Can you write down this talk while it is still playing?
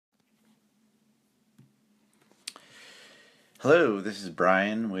Hello, this is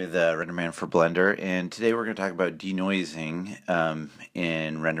Brian with RenderMan for Blender, and today we're going to talk about denoising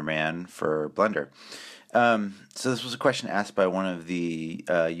in RenderMan for Blender. So this was a question asked by one of the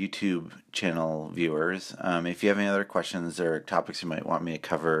YouTube channel viewers. If you have any other questions or topics you might want me to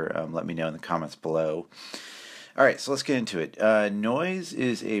cover, let me know in the comments below. Alright, so let's get into it. Noise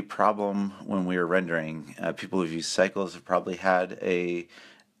is a problem when we are rendering. People who've used cycles have probably had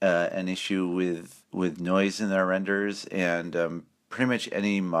an issue with noise in their renders, and pretty much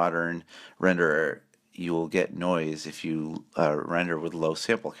any modern renderer you will get noise if you render with low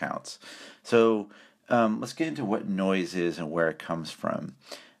sample counts. So let's get into what noise is and where it comes from.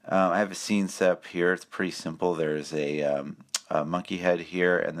 I have a scene set up here. It's pretty simple. There's a monkey head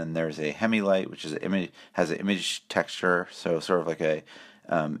here, and then there's a hemilight, which is has an image texture, so sort of like a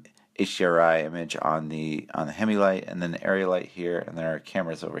HDRI image on the hemilight, and then the area light here, and there are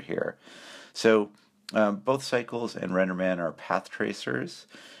cameras over here. So both Cycles and RenderMan are path tracers,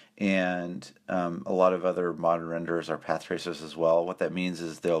 and a lot of other modern renderers are path tracers as well. What that means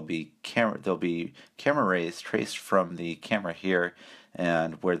is there'll be camera rays traced from the camera here,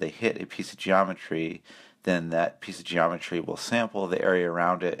 and where they hit a piece of geometry, then that piece of geometry will sample the area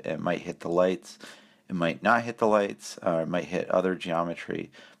around it. It might hit the lights, it might not hit the lights, or it might hit other geometry.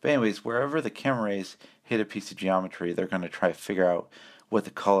 But anyways, wherever the camera rays hit a piece of geometry, they're going to try to figure out what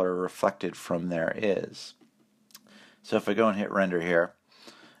the color reflected from there is. So if I go and hit render here,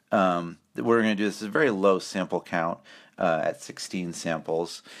 what we're going to do, this is a very low sample count at 16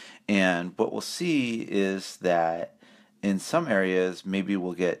 samples, and what we'll see is that in some areas maybe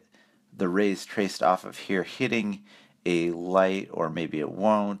we'll get the rays traced off of here hitting a light, or maybe it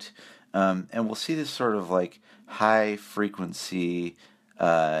won't, and we'll see this sort of like high frequency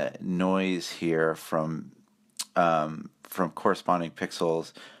noise here from corresponding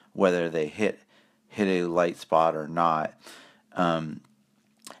pixels, whether they hit a light spot or not. And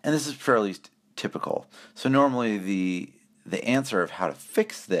this is fairly typical. So normally the answer of how to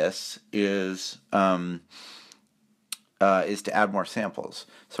fix this is to add more samples.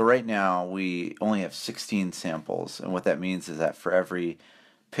 So right now we only have 16 samples, and what that means is that for every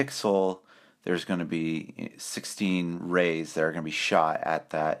pixel there's going to be 16 rays that are going to be shot at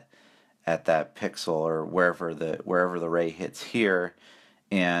that pixel, or wherever the ray hits here,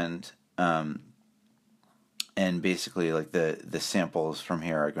 and basically like the samples from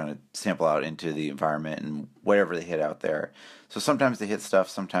here are going to sample out into the environment and whatever they hit out there. So sometimes they hit stuff,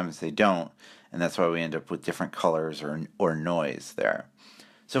 sometimes they don't, and that's why we end up with different colors or noise there.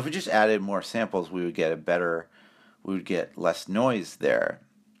 So if we just added more samples, we would get less noise there.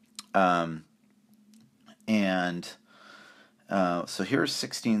 So here's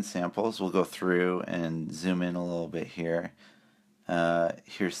 16 samples. We'll go through and zoom in a little bit here.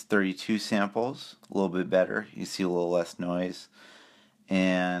 Here's 32 samples, a little bit better. You see a little less noise.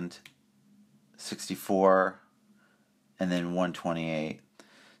 And 64, and then 128.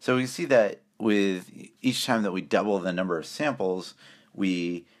 So we see that with each time that we double the number of samples,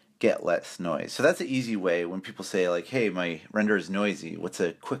 we get less noise. So that's an easy way when people say like, hey, my render is noisy, what's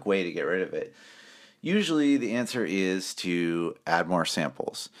a quick way to get rid of it? Usually the answer is to add more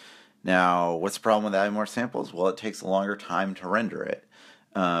samples. Now, what's the problem with adding more samples? Well, it takes a longer time to render it.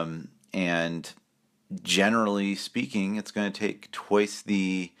 And generally speaking, it's going to take twice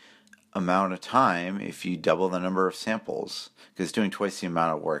the amount of time if you double the number of samples, because it's doing twice the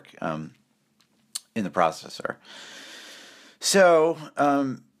amount of work in the processor. So,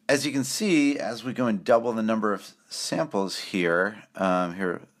 as you can see, as we go and double the number of samples here,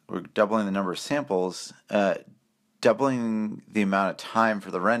 we're doubling the number of samples, doubling the amount of time for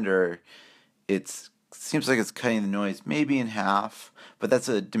the render. It seems like it's cutting the noise maybe in half, but that's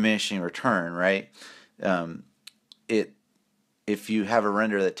a diminishing return, right? If you have a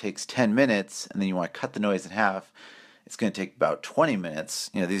render that takes 10 minutes and then you want to cut the noise in half, it's going to take about 20 minutes.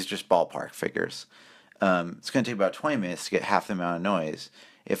 You know, these are just ballpark figures. It's going to take about 20 minutes to get half the amount of noise.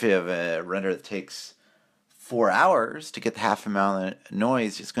 If you have a render that takes 4 hours to get the half amount of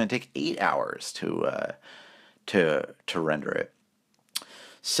noise, it's going to take 8 hours to render it.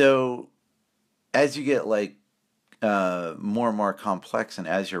 So as you get like more and more complex, and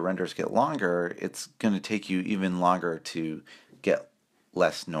as your renders get longer, it's going to take you even longer to get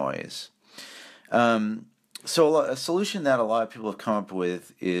less noise. So a solution that a lot of people have come up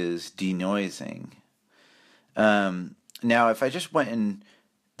with is denoising. Now, if I just went and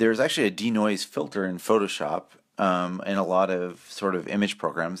there's actually a denoise filter in Photoshop and a lot of sort of image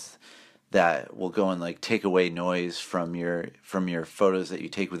programs that will go and like take away noise from your photos that you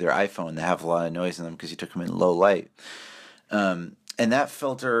take with your iPhone that have a lot of noise in them because you took them in low light. And that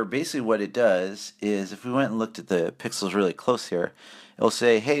filter, basically what it does is, if we went and looked at the pixels really close here, it'll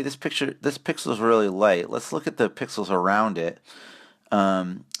say, hey, this pixel is really light. Let's look at the pixels around it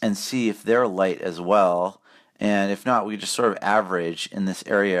and see if they're light as well. And if not, we just sort of average in this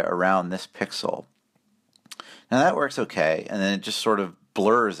area around this pixel. Now that works okay, and then it just sort of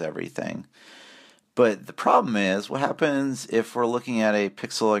blurs everything. But the problem is, what happens if we're looking at a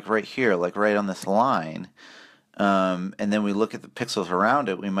pixel like right here, like right on this line, and then we look at the pixels around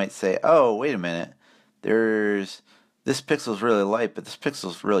it, we might say, oh, wait a minute, this pixel's really light, but this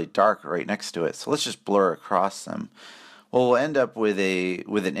pixel's really dark right next to it, so let's just blur across them. Well, we'll end up with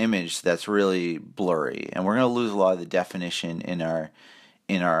an image that's really blurry, and we're going to lose a lot of the definition in our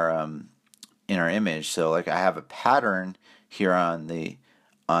image. So, like, I have a pattern here on the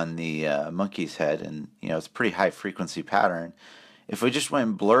monkey's head, and it's a pretty high frequency pattern. If we just went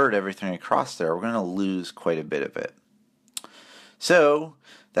and blurred everything across there, we're going to lose quite a bit of it. So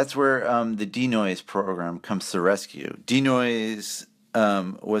that's where the denoise program comes to the rescue. Denoise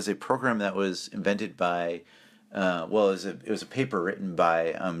was a program that was invented by, it was a paper written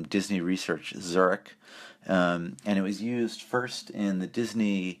by Disney Research Zurich, and it was used first in the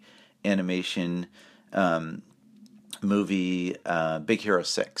Disney animation movie Big Hero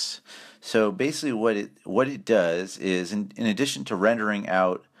 6. So basically what it does is, in addition to rendering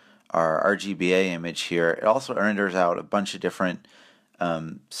out our RGBA image here, it also renders out a bunch of different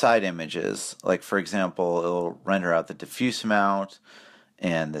side images. Like, for example, it'll render out the diffuse amount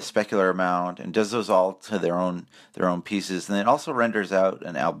and the specular amount, and does those all to their own pieces. And then it also renders out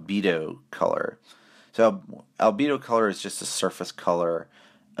an albedo color. So albedo color is just the surface color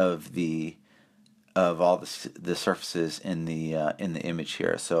of all the surfaces in the image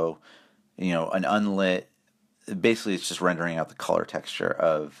here. So, an unlit, basically it's just rendering out the color texture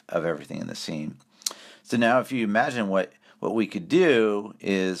of everything in the scene. So now if you imagine what we could do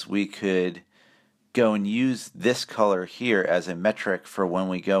is we could go and use this color here as a metric for when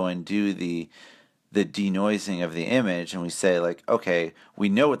we go and do the denoising of the image, and we say, like, okay, we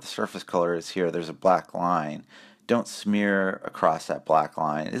know what the surface color is here, there's a black line. Don't smear across that black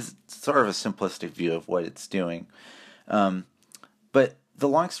line. It's sort of a simplistic view of what it's doing. But the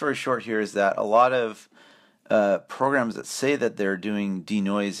long story short here is that a lot of programs that say that they're doing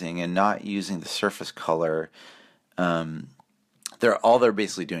denoising and not using the surface color, all they're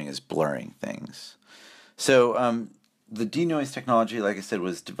basically doing is blurring things. So the denoise technology, like I said,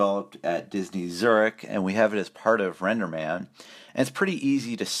 was developed at Disney Zurich, and we have it as part of RenderMan. And it's pretty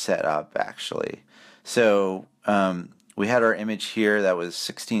easy to set up, actually. So we had our image here that was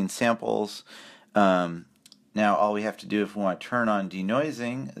 16 samples. Now all we have to do if we want to turn on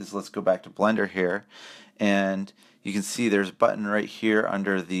denoising is, let's go back to Blender here, and you can see there's a button right here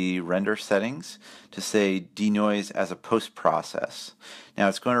under the render settings to say denoise as a post process. Now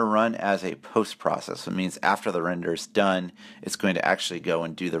it's going to run as a post process. It means after the render is done, it's going to actually go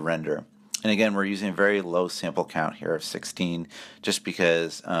and do the render. And again, we're using a very low sample count here of 16, just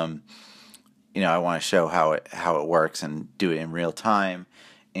because I want to show how it works and do it in real time,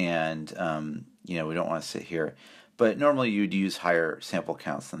 and we don't want to sit here. But normally you'd use higher sample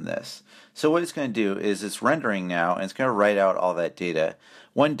counts than this. So what it's going to do is, it's rendering now, and it's going to write out all that data.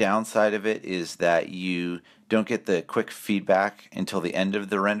 One downside of it is that you don't get the quick feedback until the end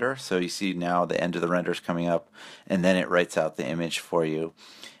of the render. So you see now the end of the render is coming up, and then it writes out the image for you.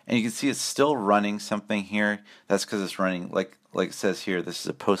 And you can see it's still running something here. That's because it's running, like it says here, this is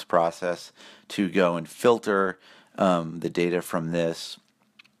a post process to go and filter the data from this.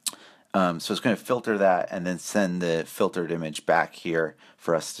 So it's going to filter that and then send the filtered image back here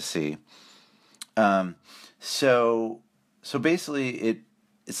for us to see. So basically it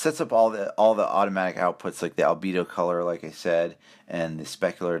sets up all the automatic outputs, like the albedo color, like I said, and the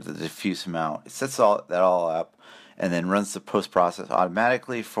specular, the diffuse amount. It sets that all up and then runs the post process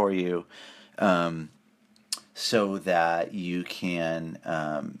automatically for you, so that you can,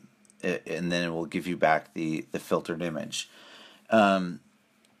 and then it will give you back the filtered image.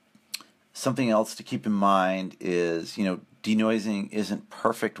 Something else to keep in mind is, denoising isn't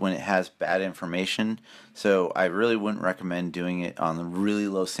perfect when it has bad information, so I really wouldn't recommend doing it on the really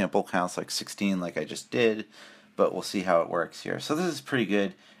low sample counts like 16 like I just did, but we'll see how it works here. So this is pretty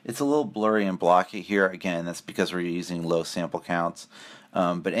good. It's a little blurry and blocky here. Again, that's because we're using low sample counts,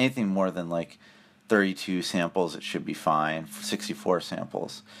 but anything more than like 32 samples, it should be fine. 64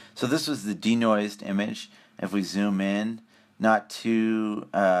 samples. So this was the denoised image. If we zoom in, not too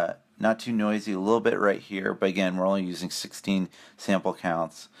noisy, a little bit right here, but again, we're only using 16 sample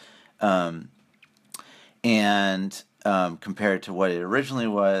counts. Compared to what it originally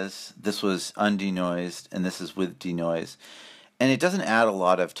was, this was undenoised, and this is with denoise. and it doesn't add a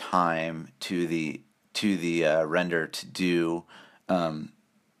lot of time to the render to do the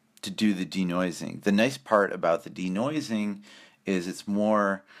denoising. The nice part about the denoising is it's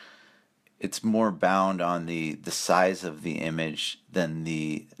more bound on the size of the image than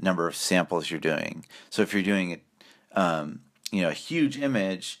the number of samples you're doing. So if you're doing it, a huge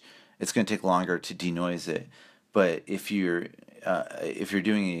image, it's going to take longer to denoise it. But if you're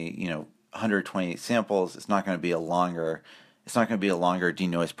doing 128 samples, it's not going to be a longer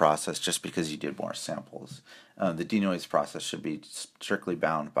denoise process just because you did more samples. The denoise process should be strictly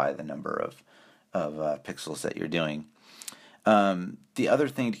bound by the number of pixels that you're doing. The other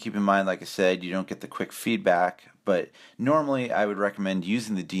thing to keep in mind, like I said, you don't get the quick feedback, but normally I would recommend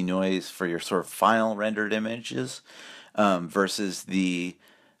using the denoise for your sort of final rendered images versus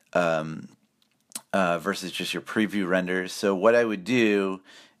versus just your preview renders. So what I would do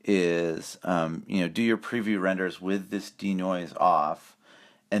is do your preview renders with this denoise off,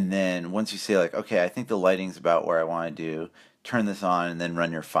 and then once you say like, okay, I think the lighting's about where I want to do, turn this on and then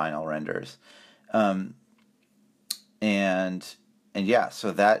run your final renders. And yeah,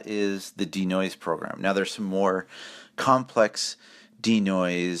 so that is the denoise program. Now there's some more complex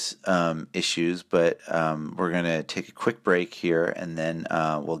denoise issues, but we're going to take a quick break here and then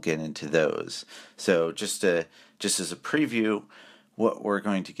we'll get into those. So just as a preview, what we're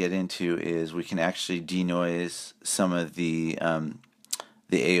going to get into is we can actually denoise some of the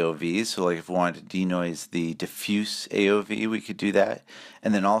AOVs. So like if we wanted to denoise the diffuse AOV, we could do that.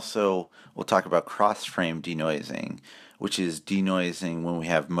 And then also we'll talk about cross-frame denoising, which is denoising when we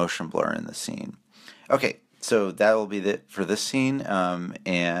have motion blur in the scene. Okay, so that will be it for this scene,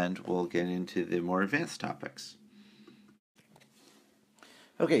 and we'll get into the more advanced topics.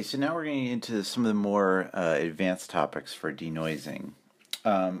 Okay, so now we're getting into some of the more advanced topics for denoising.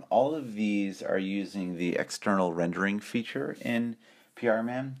 All of these are using the external rendering feature in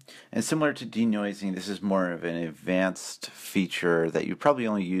RenderMan. And similar to denoising, this is more of an advanced feature that you probably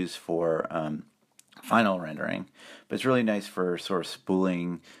only use for final rendering, but it's really nice for sort of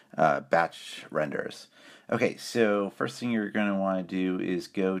spooling batch renders. Okay, so first thing you're going to want to do is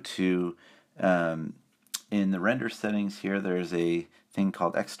go to, in the render settings here, there's a thing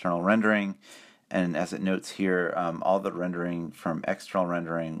called external rendering, and as it notes here, all the rendering from external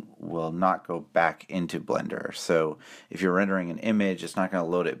rendering will not go back into Blender. So if you're rendering an image, it's not going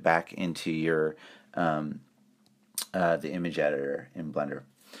to load it back into your the image editor in Blender.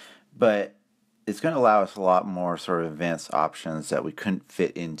 But it's going to allow us a lot more sort of advanced options that we couldn't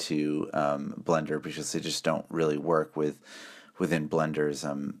fit into Blender because they just don't really work within Blender's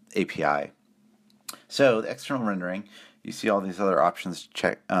API. So the external rendering, you see all these other options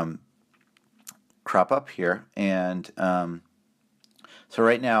crop up here, and so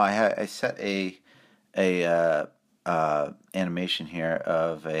right now I set a animation here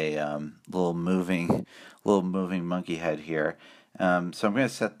of a little moving monkey head here. So I'm going to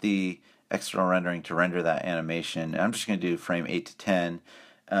set the external rendering to render that animation. And I'm just going to do frame 8 to 10.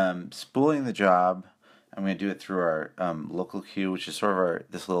 Spooling the job, I'm going to do it through our local queue, which is sort of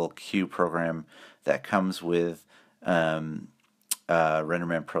this little queue program that comes with RenderMan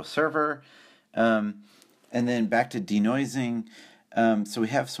Pro Server. And then back to denoising. So we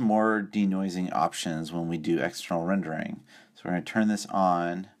have some more denoising options when we do external rendering. So we're going to turn this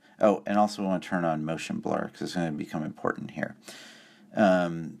on. Oh, and also we want to turn on motion blur because it's going to become important here.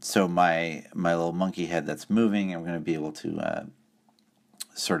 So my little monkey head that's moving, I'm going to be able to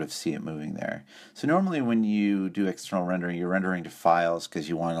sort of see it moving there. So normally when you do external rendering, you're rendering to files because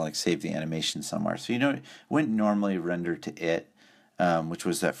you want to like save the animation somewhere. So you wouldn't normally render to it, which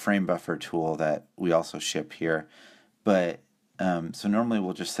was that frame buffer tool that we also ship here. But so normally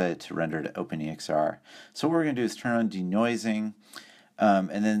we'll just set it to render to OpenEXR. So what we're going to do is turn on denoising,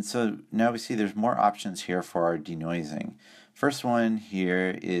 and then so now we see there's more options here for our denoising. First one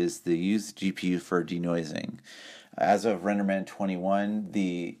here is the use GPU for denoising. As of RenderMan 21,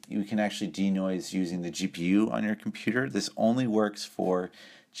 you can actually denoise using the GPU on your computer. This only works for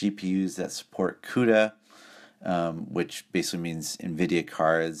GPUs that support CUDA, which basically means NVIDIA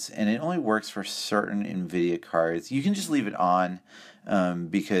cards, and it only works for certain NVIDIA cards. You can just leave it on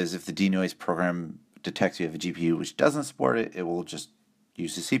because if the denoise program detects you have a GPU which doesn't support it, it will just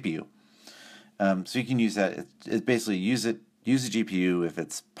use the CPU. So you can use that. It's basically use the GPU if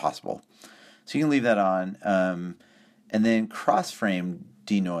it's possible. So you can leave that on. And then cross-frame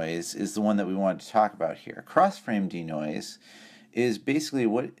denoise is the one that we wanted to talk about here. Cross-frame denoise is basically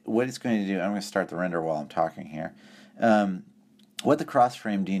what it's going to do. I'm going to start the render while I'm talking here. What the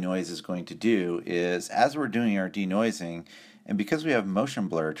cross-frame denoise is going to do is, as we're doing our denoising, and because we have motion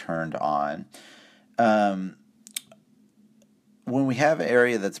blur turned on, when we have an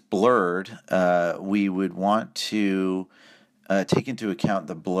area that's blurred, we would want to take into account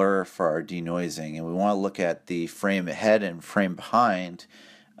the blur for our denoising, and we want to look at the frame ahead and frame behind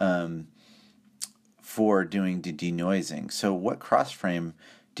for doing the denoising. So what cross-frame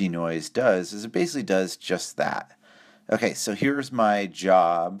denoise does is it basically does just that. Okay, so here's my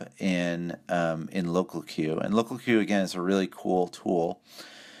job in local queue, and local queue again is a really cool tool.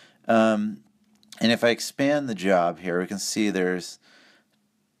 And if I expand the job here, we can see there's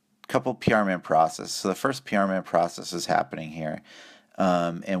a couple PRMan processes. So the first PRMan process is happening here,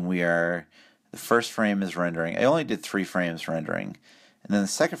 and the first frame is rendering. I only did 3 frames rendering, and then the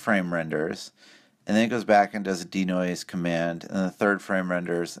second frame renders, and then it goes back and does a denoise command, and then the third frame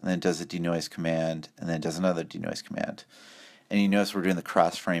renders, and then it does a denoise command, and then it does another denoise command. And you notice we're doing the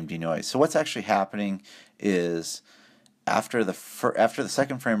cross-frame denoise. So what's actually happening is after the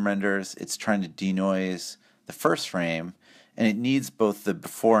second frame renders, it's trying to denoise the first frame, and it needs both the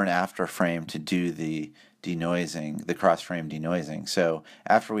before and after frame to do the denoising, the cross-frame denoising. So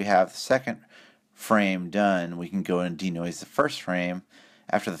after we have the second frame done, we can go and denoise the first frame.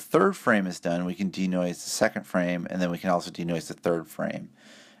 After the third frame is done, we can denoise the second frame, and then we can also denoise the third frame.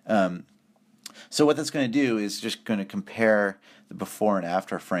 So what that's going to do is just going to compare the before and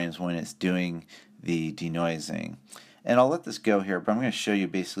after frames when it's doing the denoising. And I'll let this go here, but I'm going to show you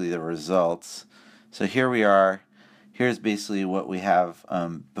basically the results. So here we are. Here's basically what we have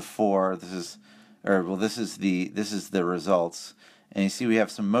before. This is the results. And you see we have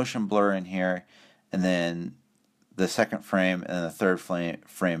some motion blur in here, and then the second frame and the third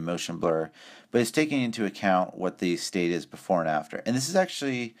frame motion blur, but it's taking into account what the state is before and after. And this is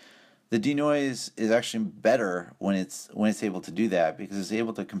actually, the denoise is actually better when it's able to do that, because it's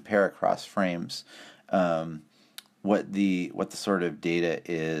able to compare across frames what the sort of data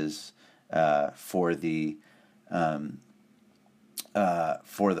is for the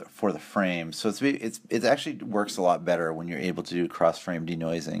frame. So it actually works a lot better when you're able to do cross-frame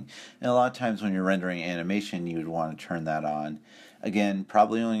denoising. And a lot of times when you're rendering animation, you would want to turn that on. Again,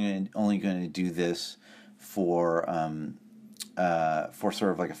 probably only going to do this for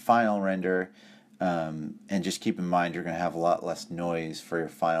sort of like a final render. And just keep in mind you're going to have a lot less noise for your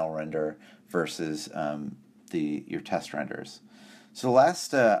final render versus your test renders. So the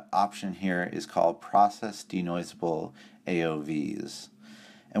last option here is called Process Denoisable AOVs.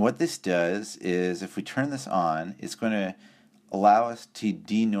 And what this does is, if we turn this on, it's going to allow us to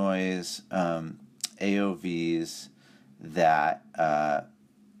denoise AOVs that are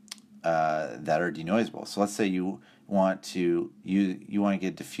denoisable. So let's say you want to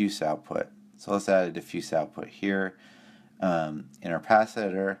get diffuse output. So let's add a diffuse output here in our pass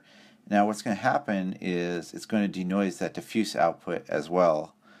editor. Now what's going to happen is it's going to denoise that diffuse output as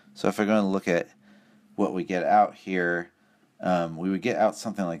well. So if we're going to look at what we get out here, we would get out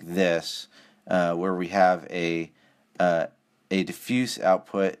something like this, where we have a diffuse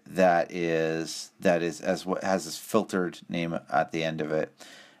output that has this filtered name at the end of it.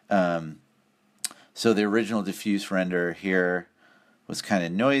 So the original diffuse render here was kind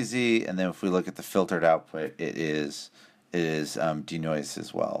of noisy, and then if we look at the filtered output, it is denoised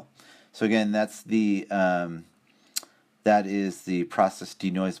as well. So again, that is the process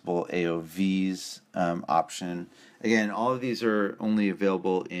denoisable AOVs option. Again, all of these are only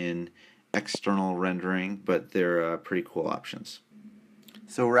available in external rendering, but they're pretty cool options.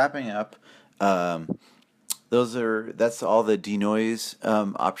 So wrapping up, that's all the denoise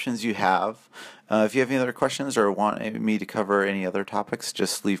options you have. If you have any other questions or want me to cover any other topics,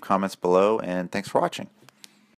 just leave comments below, and thanks for watching.